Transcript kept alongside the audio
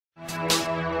Hello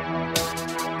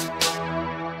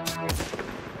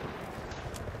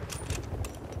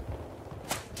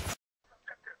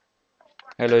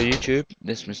YouTube,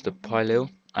 this is MrPielil,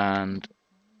 and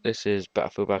this is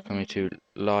Battlefield Bad Company 2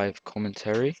 live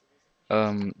commentary.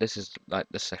 This is like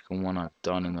the second one I've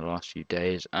done in the last few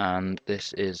days, and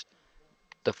this is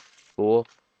the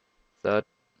fourth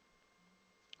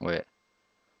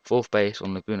base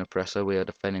on Laguna Presa. We are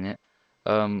defending it.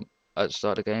 At the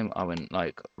start of the game, I went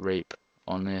like rape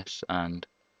on this, and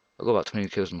I got about 20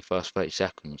 kills in the first 30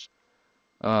 seconds.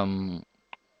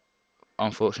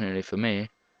 Unfortunately for me,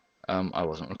 I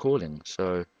wasn't recording,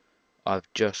 so I've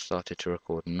just started to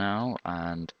record now,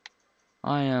 and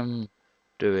I am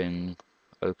doing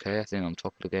okay. I think I'm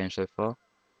top of the game so far.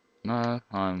 No,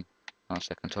 I'm not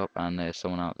second top, and there's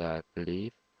someone out there, I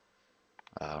believe.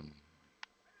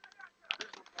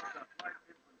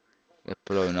 Get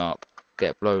blown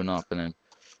up, and then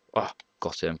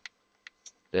got him.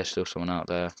 There's still someone out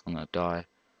there. I'm gonna die.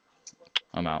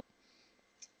 I'm out.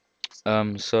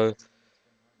 So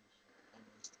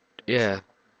yeah.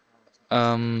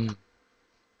 I'm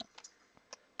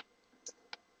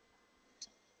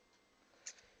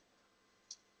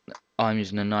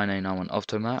using the 9891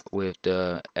 Automat with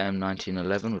the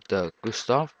M1911 with the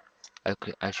Gustav,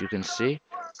 as you can see.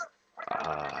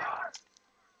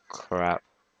 Crap.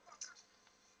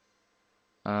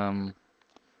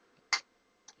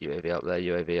 UAV up there,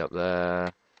 UAV up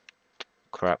there.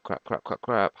 Crap.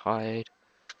 Hide.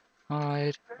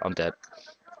 I'm dead.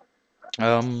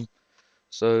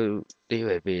 So the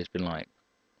UAV has been like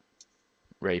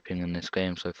raping in this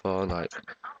game so far. Like,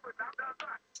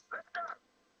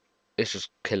 it's just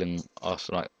killing us,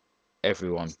 like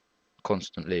everyone,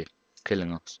 constantly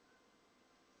killing us.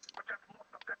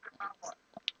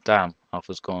 Damn,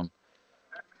 Alpha's gone.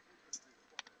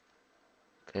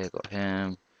 Okay, got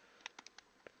him.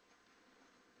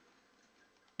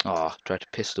 Tried to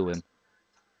pistol him.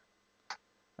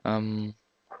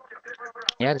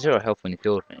 He had 0 health when he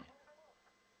killed me.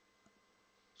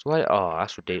 So why? Oh,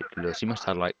 that's ridiculous. He must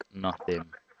have like nothing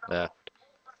left.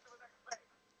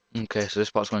 Okay, so this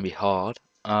part's going to be hard.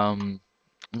 I'm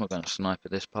not going to snipe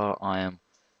at this part. I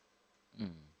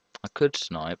could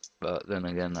snipe, but then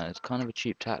again, that is kind of a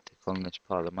cheap tactic on this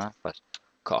part of the map. I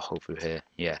cut a hole through here.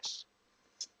 Yes.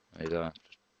 There you go.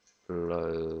 Just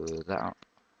blow that up.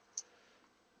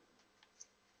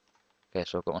 Okay,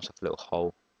 so I've got myself a little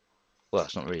hole. Well,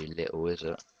 it's not really little, is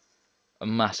it? A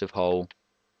massive hole.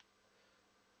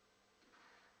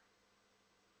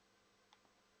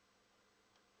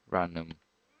 Random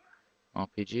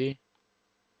RPG. Okay,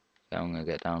 I'm going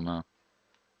to get down now.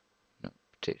 Not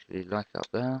particularly like it up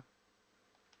there.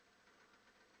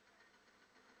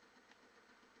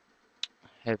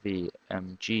 Heavy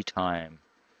MG time.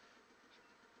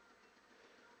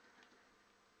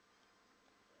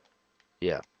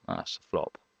 Yeah, that's a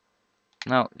flop.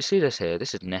 Now, you see this here?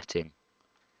 This is netting.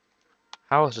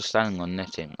 How is it standing on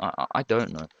netting? I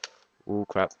don't know. Oh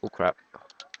crap, oh crap.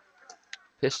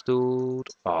 Pistoled.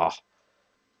 I'm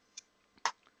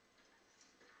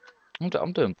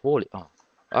doing poorly.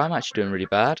 I'm actually doing really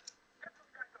bad.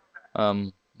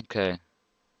 Okay. I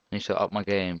need to up my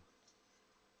game.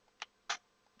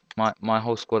 My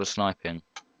whole squad is sniping.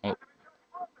 Oh,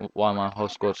 why my whole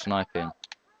squad sniping?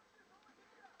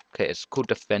 Okay, it's called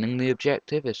defending the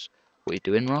objective. It's what you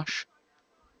do in Rush.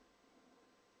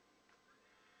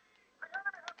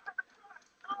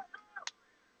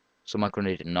 So my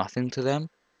grenade did nothing to them.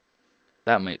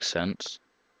 That makes sense.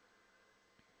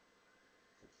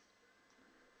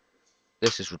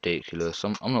 This is ridiculous.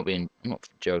 I'm not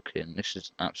joking. This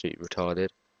is absolutely retarded.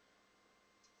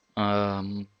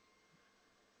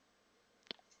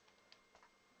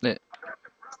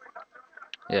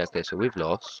 Yeah, okay, so we've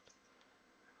lost.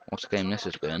 What a game this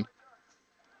has been.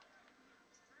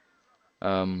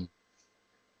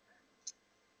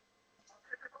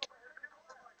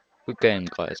 Good game,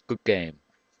 guys. Good game.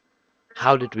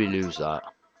 How did we lose that?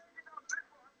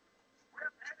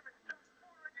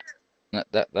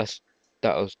 That was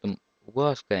the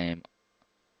worst game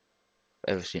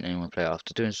I've ever seen anyone play.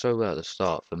 After doing so well at the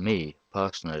start, for me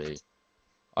personally,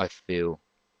 I feel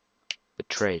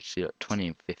betrayed. See, like 20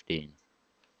 and 15.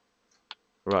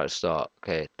 Right at the start.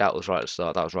 Okay, that was right at the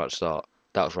start. That was right at the start.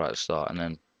 That was right at the start, and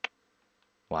then,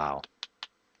 wow,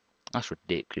 that's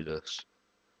ridiculous.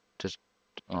 Just,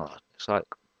 it's like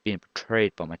being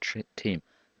betrayed by my team.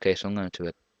 Okay, so I'm going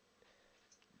to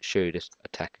show you this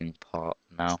attacking part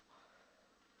now.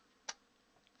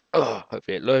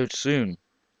 Hopefully it loads soon.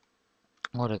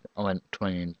 I went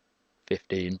 20 and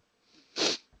 15.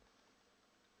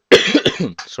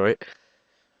 Sorry.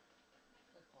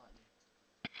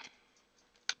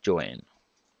 Join.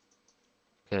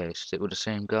 Okay, stick with the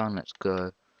same gun. Let's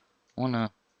go. I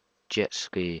wanna jet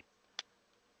ski.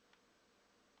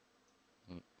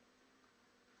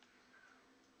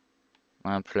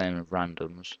 I'm playing with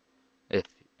randoms. If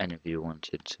any of you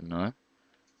wanted to know.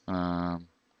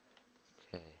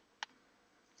 Okay.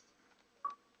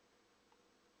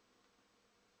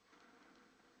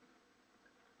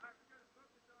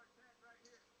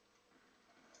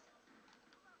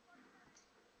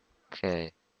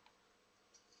 Okay.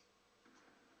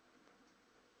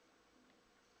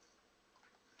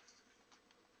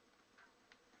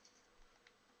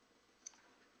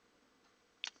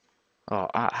 Oh,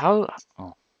 how?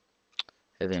 Oh,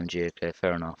 heavy MG. Okay,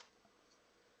 fair enough.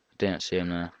 I didn't see him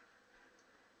there.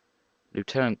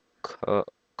 Lieutenant Co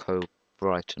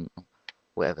Brighton,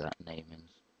 whatever that name is.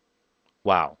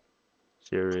 Wow.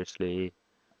 Seriously.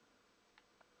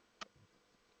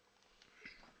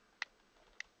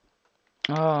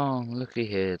 Oh, looky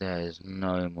here. There's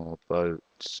no more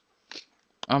boats.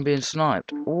 I'm being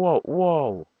sniped. Whoa,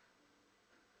 whoa.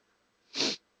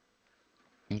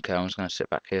 Okay, I'm just gonna sit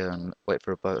back here and wait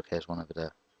for a boat. Okay, there's one over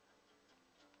there.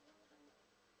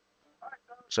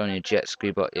 It's only a jet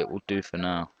ski, but it will do for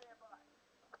now.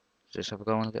 Just have a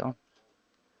go and get on.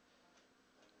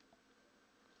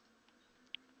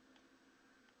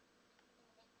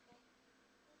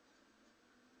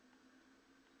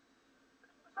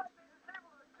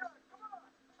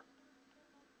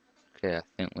 Okay, I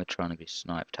think we're trying to be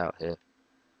sniped out here.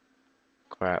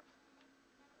 Crap.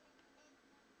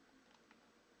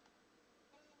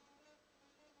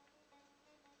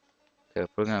 Okay,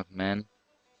 we're gonna have men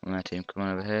on our team coming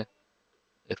over here.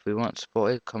 If we weren't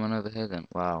spotted coming over here, then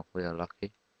wow, we are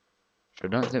lucky. So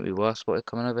I don't think we were spotted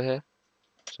coming over here.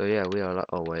 So yeah, we are like,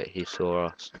 oh wait, he saw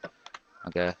us, I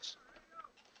guess.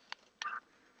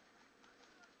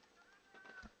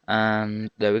 And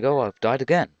there we go, I've died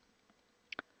again.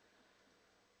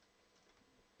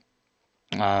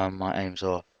 My aim's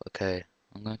off. Okay,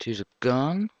 I'm going to use a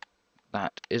gun.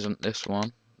 That isn't this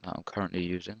one that I'm currently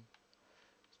using.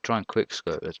 Try and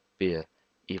quickscope as be a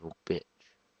evil bitch.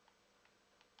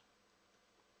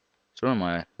 It's one of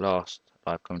my last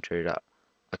live commentary that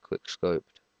I quickscoped.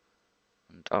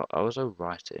 And I was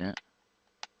alright in it.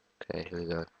 Okay, here we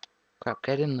go. Crap,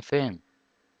 get in the thing.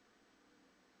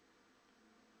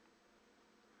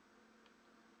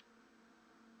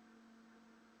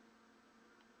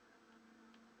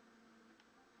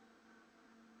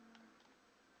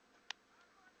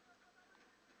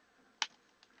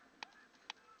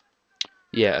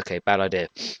 Yeah, okay, bad idea.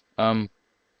 I'm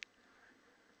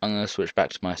gonna switch back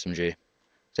to my SMG.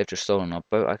 They've just stolen our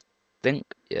boat, I think.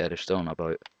 Yeah, they've stolen our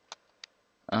boat.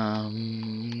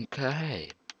 Okay.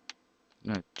 I'm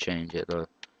gonna change it though.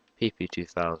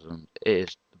 PP2000. It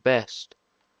is the best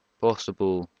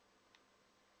possible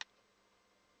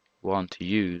one to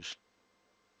use.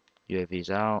 UAVs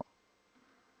out.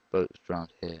 Boats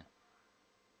around here.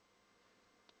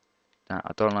 Now,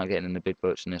 I don't like getting in the big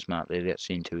boats in this map. They get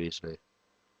seen too easily.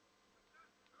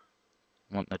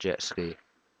 I want the jet ski.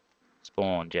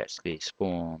 Spawn, jet ski,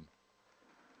 spawn.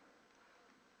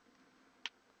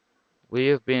 We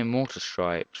have been mortar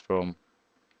strikes from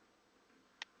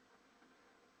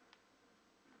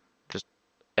just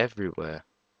everywhere.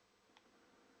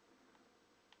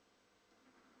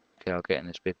 Okay, I'll get in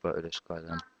this big boat with this guy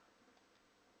then.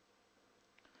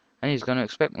 And he's going to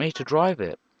expect me to drive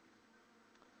it.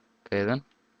 Okay then.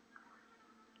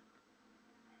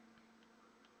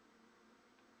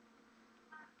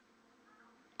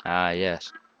 Ah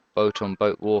yes. Boat on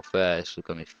boat warfare. This is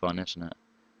going to be fun, isn't it?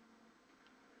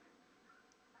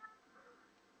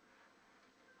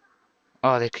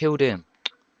 Oh, they killed him.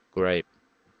 Great.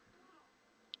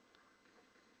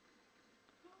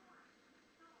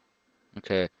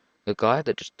 Okay. The guy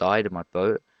that just died in my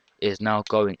boat is now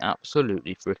going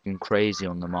absolutely freaking crazy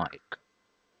on the mic.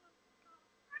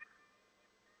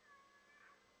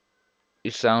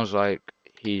 It sounds like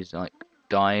he's like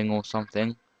dying or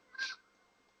something.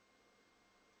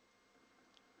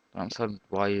 That's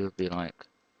why you would be like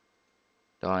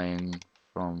dying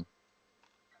from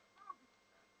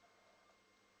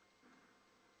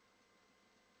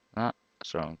that.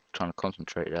 So I'm trying to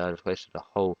concentrate there. I just wasted a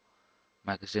whole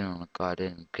magazine on a guy I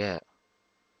didn't get.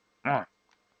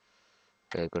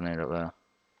 Okay, grenade up there.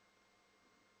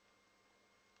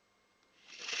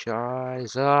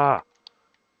 Shiza!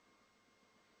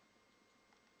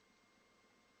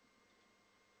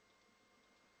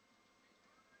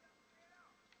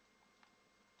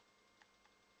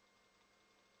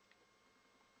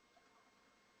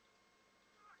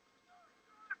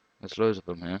 There's loads of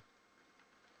them here.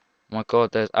 Oh my god,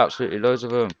 there's absolutely loads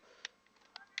of them.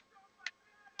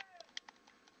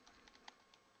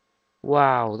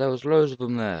 Wow, there was loads of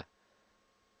them there.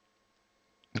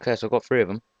 Okay, so I got 3 of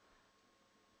them.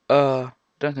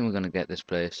 Don't think we're gonna get this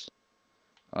place.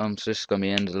 So this is gonna be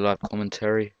the end of the live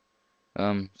commentary.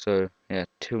 So yeah,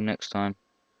 till next time.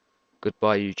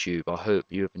 Goodbye, YouTube. I hope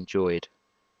you have enjoyed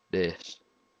this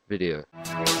video.